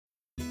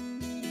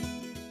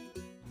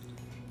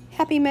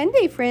Happy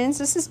Monday, friends.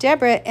 This is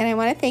Deborah, and I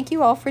want to thank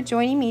you all for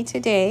joining me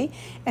today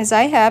as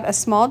I have a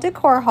small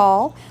decor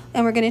haul,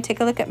 and we're going to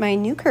take a look at my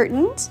new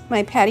curtains,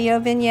 my patio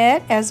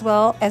vignette, as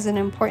well as an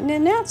important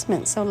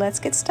announcement. So let's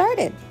get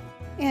started.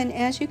 And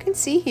as you can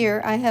see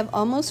here, I have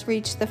almost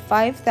reached the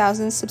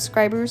 5,000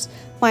 subscribers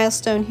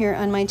milestone here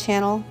on my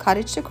channel,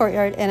 Cottage to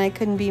Courtyard, and I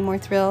couldn't be more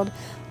thrilled.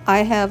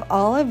 I have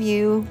all of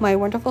you, my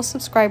wonderful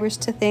subscribers,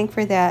 to thank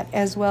for that,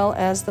 as well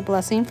as the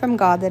blessing from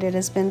God that it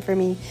has been for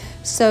me.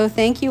 So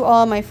thank you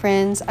all, my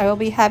friends. I will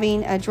be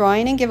having a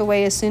drawing and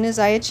giveaway as soon as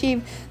I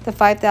achieve the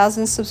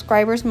 5,000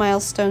 subscribers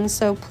milestone,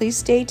 so please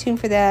stay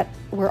tuned for that.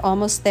 We're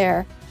almost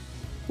there.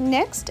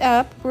 Next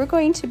up, we're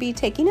going to be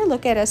taking a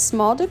look at a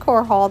small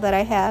decor haul that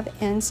I have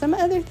and some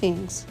other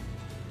things.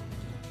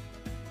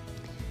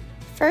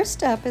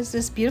 First up is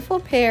this beautiful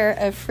pair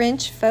of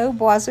French faux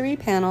boiserie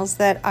panels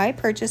that I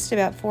purchased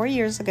about 4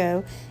 years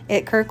ago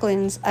at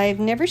Kirkland's. I've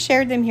never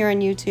shared them here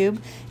on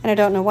YouTube, and I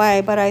don't know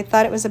why, but I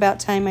thought it was about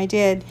time I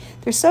did.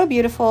 They're so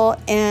beautiful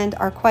and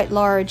are quite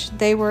large.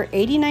 They were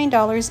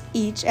 $89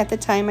 each at the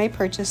time I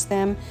purchased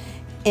them,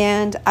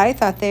 and I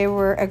thought they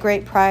were a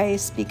great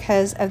price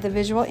because of the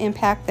visual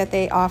impact that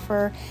they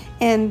offer,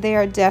 and they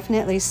are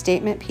definitely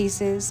statement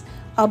pieces.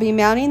 I'll be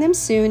mounting them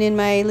soon in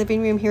my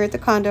living room here at the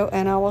condo,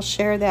 and I will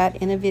share that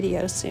in a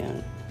video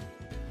soon.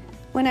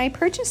 When I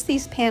purchased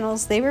these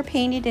panels, they were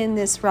painted in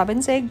this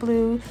robin's egg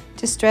blue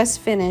distress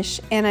finish,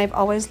 and I've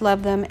always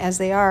loved them as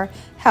they are.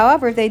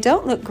 However, they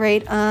don't look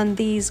great on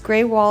these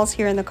gray walls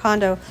here in the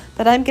condo,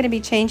 but I'm going to be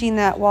changing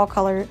that wall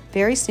color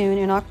very soon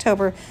in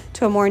October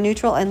to a more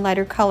neutral and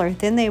lighter color.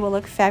 Then they will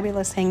look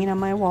fabulous hanging on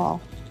my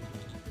wall.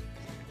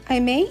 I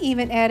may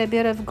even add a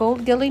bit of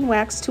gold gilding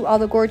wax to all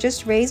the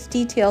gorgeous raised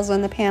details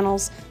on the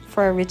panels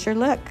for a richer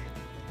look.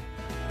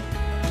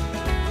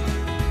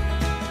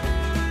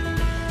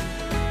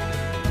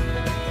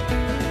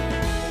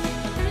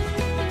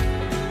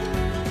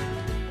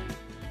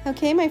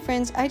 Okay, my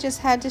friends, I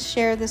just had to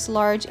share this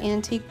large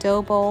antique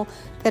dough bowl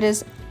that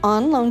is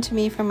on loan to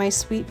me from my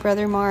sweet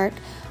brother Mark.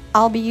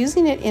 I'll be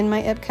using it in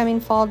my upcoming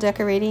fall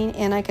decorating,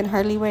 and I can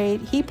hardly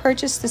wait. He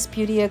purchased this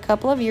beauty a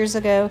couple of years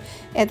ago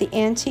at the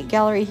Antique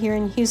Gallery here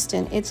in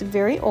Houston. It's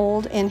very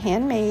old and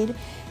handmade.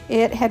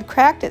 It had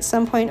cracked at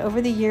some point over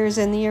the years,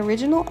 and the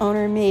original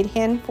owner made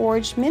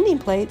hand-forged mending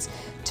plates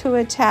to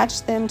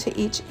attach them to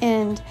each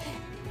end,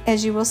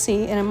 as you will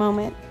see in a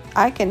moment.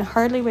 I can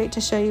hardly wait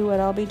to show you what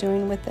I'll be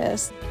doing with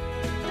this.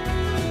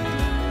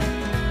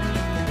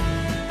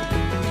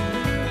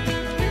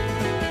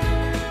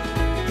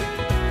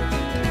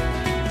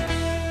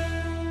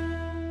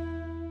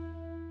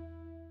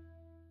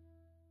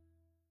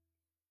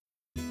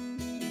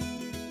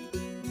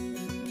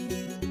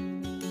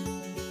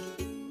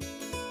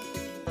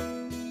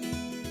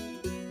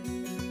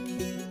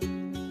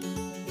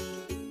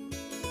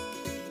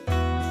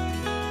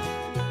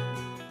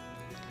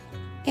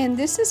 And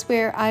this is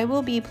where I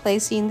will be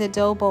placing the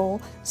dough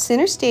bowl,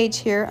 center stage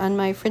here on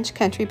my French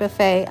country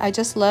buffet. I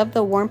just love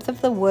the warmth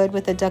of the wood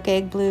with the duck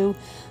egg blue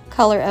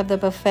color of the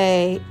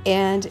buffet,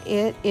 and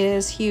it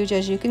is huge,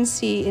 as you can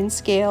see, in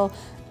scale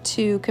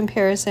to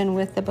comparison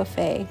with the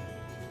buffet.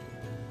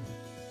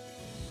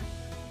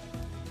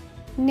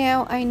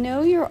 Now, I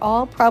know you're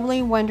all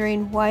probably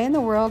wondering, why in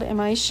the world am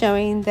I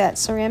showing that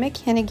ceramic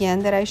hen again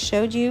that I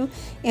showed you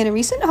in a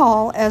recent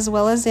haul, as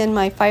well as in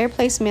my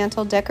fireplace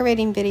mantle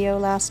decorating video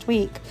last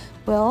week?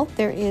 Well,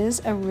 there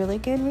is a really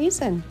good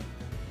reason.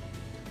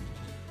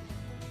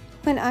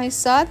 When I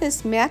saw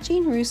this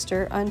matching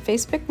rooster on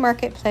Facebook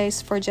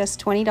Marketplace for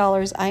just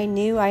 $20, I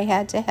knew I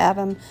had to have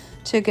them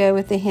to go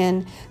with the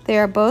hen. They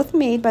are both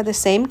made by the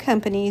same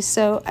company,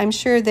 so I'm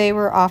sure they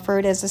were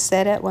offered as a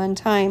set at one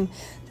time.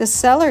 The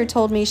seller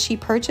told me she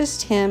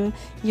purchased him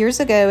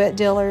years ago at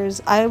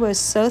Dillard's. I was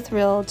so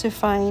thrilled to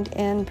find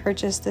and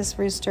purchase this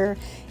rooster,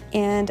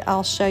 and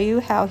I'll show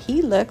you how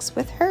he looks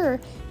with her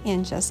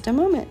in just a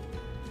moment.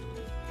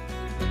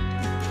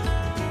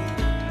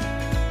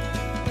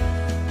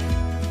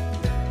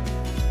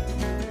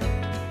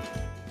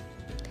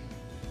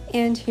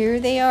 And here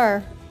they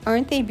are.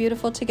 Aren't they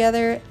beautiful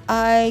together?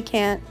 I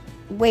can't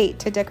wait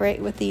to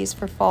decorate with these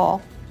for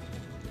fall.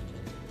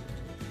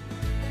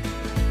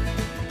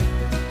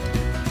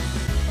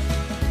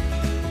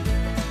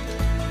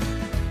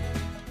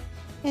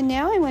 And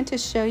now I want to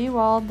show you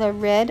all the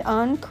red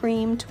on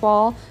cream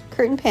toile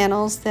curtain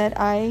panels that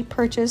I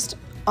purchased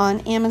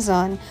on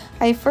Amazon.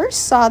 I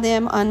first saw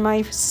them on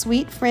my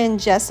sweet friend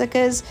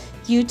Jessica's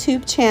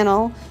YouTube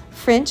channel,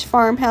 French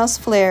Farmhouse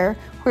Flair,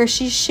 where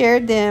she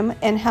shared them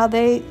and how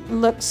they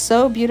look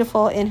so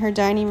beautiful in her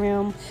dining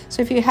room.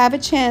 So if you have a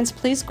chance,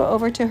 please go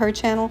over to her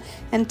channel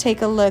and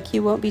take a look.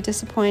 You won't be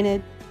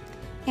disappointed.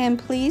 And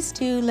please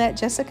do let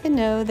Jessica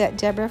know that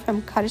Deborah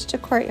from Cottage to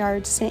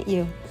Courtyard sent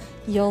you.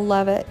 You'll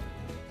love it.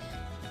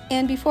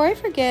 And before I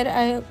forget,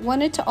 I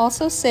wanted to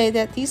also say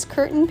that these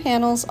curtain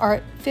panels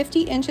are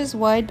 50 inches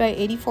wide by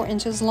 84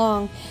 inches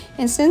long.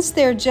 And since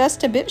they're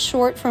just a bit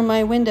short from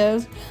my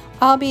windows,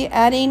 I'll be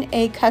adding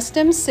a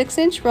custom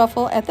 6-inch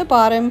ruffle at the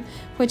bottom,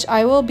 which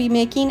I will be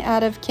making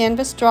out of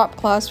canvas drop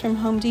cloths from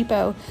Home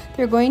Depot.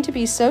 They're going to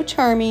be so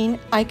charming,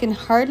 I can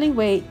hardly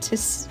wait to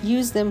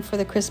use them for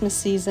the Christmas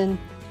season.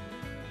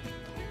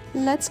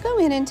 Let's go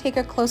in and take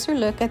a closer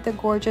look at the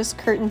gorgeous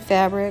curtain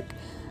fabric.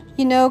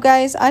 You know,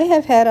 guys, I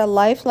have had a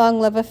lifelong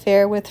love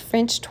affair with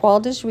French toile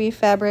de Juif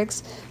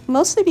fabrics,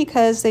 mostly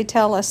because they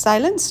tell a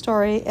silent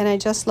story, and I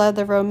just love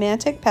the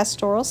romantic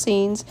pastoral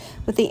scenes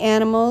with the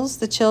animals,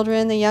 the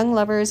children, the young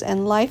lovers,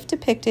 and life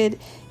depicted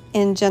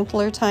in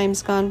gentler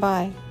times gone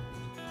by.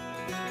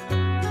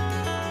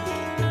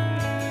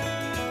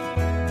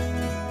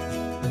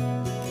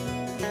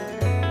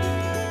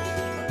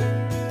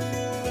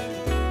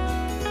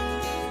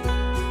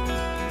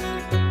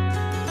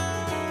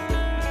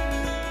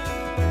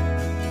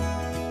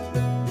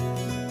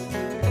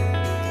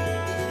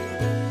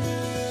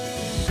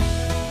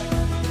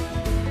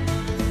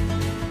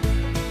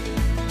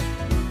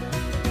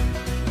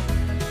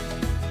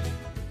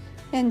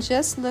 And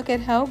just look at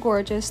how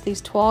gorgeous these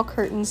toile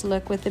curtains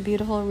look with the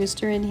beautiful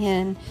rooster and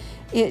hen.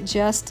 It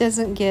just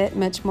doesn't get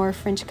much more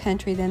French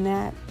country than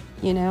that,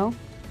 you know?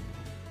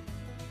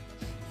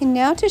 And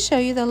now to show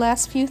you the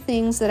last few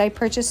things that I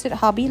purchased at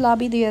Hobby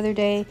Lobby the other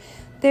day.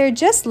 They're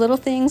just little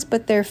things,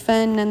 but they're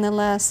fun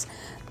nonetheless.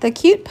 The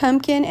cute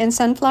pumpkin and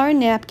sunflower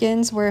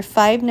napkins were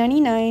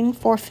 $5.99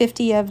 for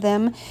 50 of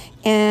them,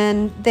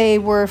 and they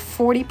were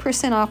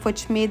 40% off,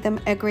 which made them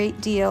a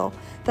great deal.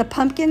 The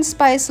pumpkin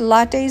spice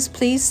lattes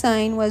please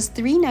sign was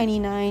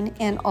 $3.99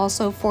 and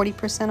also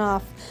 40%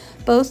 off.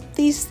 Both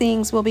these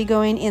things will be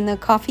going in the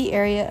coffee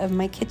area of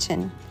my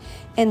kitchen.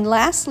 And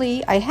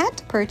lastly, I had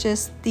to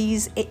purchase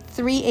these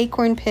 3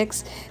 acorn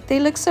picks. They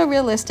look so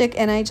realistic,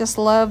 and I just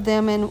love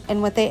them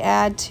and what they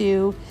add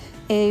to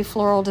a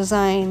floral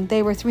design.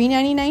 They were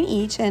 $3.99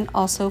 each and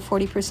also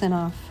 40%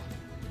 off.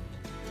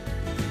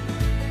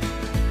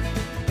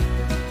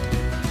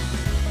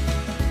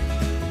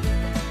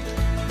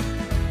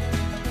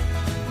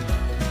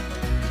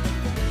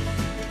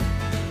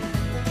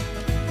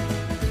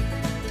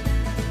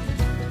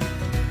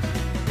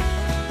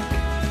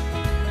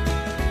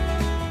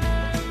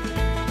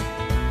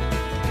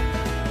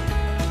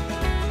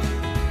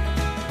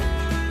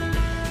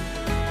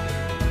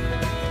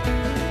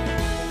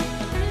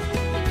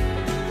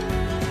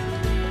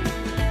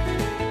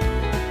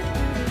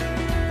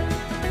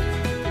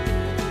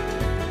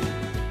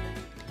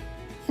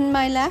 In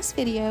my last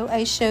video,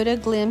 I showed a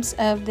glimpse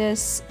of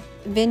this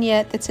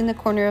vignette that's in the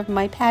corner of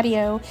my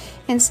patio,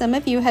 and some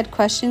of you had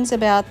questions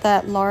about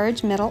that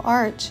large metal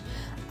arch.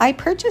 I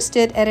purchased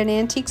it at an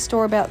antique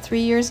store about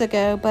 3 years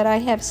ago, but I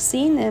have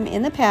seen them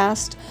in the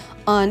past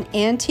on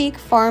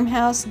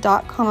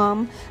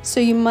antiquefarmhouse.com, so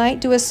you might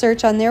do a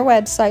search on their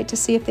website to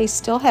see if they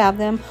still have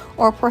them,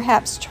 or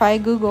perhaps try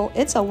Google.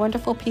 It's a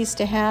wonderful piece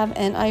to have,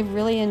 and I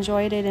really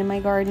enjoyed it in my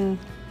garden.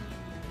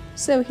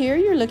 So here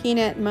you're looking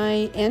at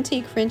my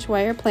antique French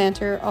wire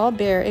planter, all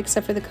bare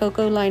except for the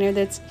cocoa liner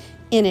that's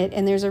in it,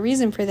 and there's a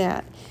reason for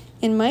that.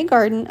 In my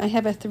garden, I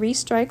have a 3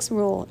 strikes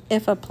rule.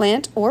 If a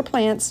plant or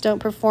plants don't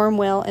perform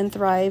well and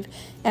thrive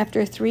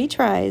after 3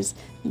 tries,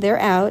 they're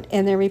out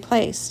and they're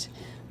replaced.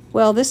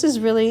 Well, this is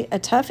really a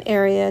tough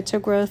area to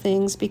grow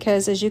things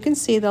because, as you can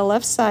see, the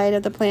left side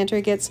of the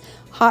planter gets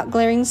hot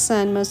glaring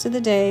sun most of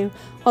the day,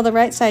 while the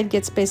right side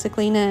gets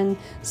basically none.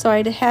 So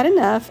I'd had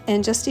enough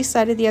and just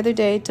decided the other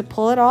day to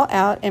pull it all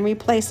out and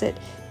replace it.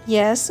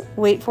 Yes,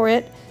 wait for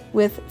it,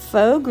 with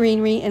faux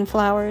greenery and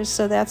flowers.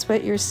 So that's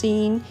what you're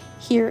seeing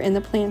here in the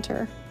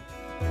planter.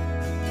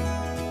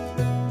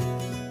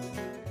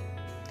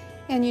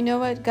 And you know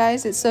what,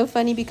 guys, it's so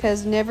funny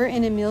because never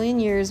in a million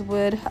years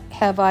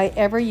have I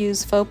ever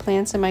used faux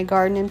plants in my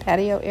garden and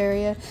patio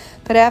area.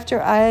 But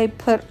after I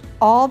put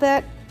all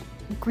that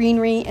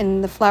greenery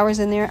and the flowers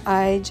in there,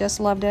 I just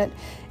loved it.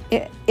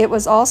 It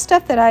was all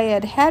stuff that I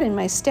had in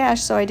my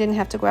stash, so I didn't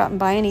have to go out and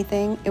buy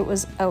anything. It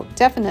was a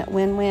definite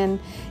win-win.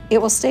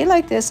 It will stay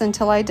like this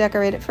until I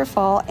decorate it for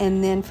fall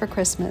and then for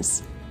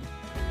Christmas.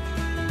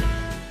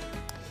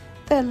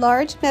 The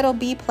large metal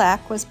B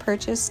plaque was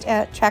purchased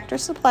at Tractor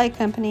Supply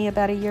Company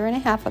about 1.5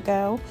 years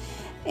ago,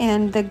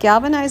 and the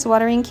galvanized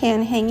watering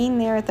can hanging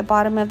there at the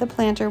bottom of the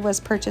planter was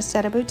purchased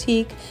at a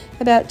boutique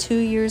about 2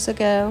 years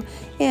ago.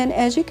 And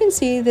as you can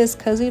see, this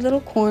cozy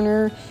little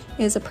corner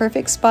is a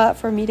perfect spot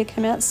for me to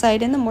come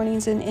outside in the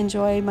mornings and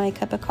enjoy my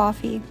cup of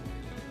coffee.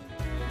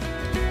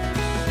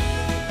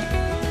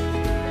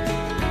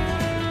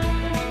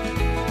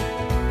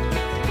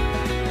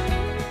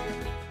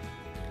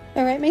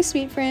 Alright, my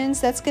sweet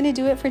friends, that's going to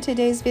do it for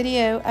today's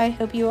video. I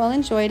hope you all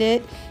enjoyed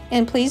it,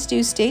 and please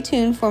do stay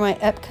tuned for my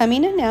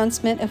upcoming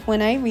announcement of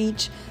when I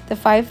reach the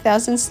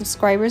 5,000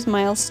 subscribers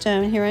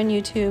milestone here on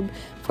YouTube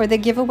for the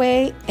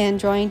giveaway and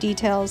drawing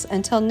details.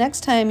 Until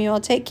next time, you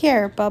all take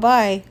care.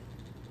 Bye-bye.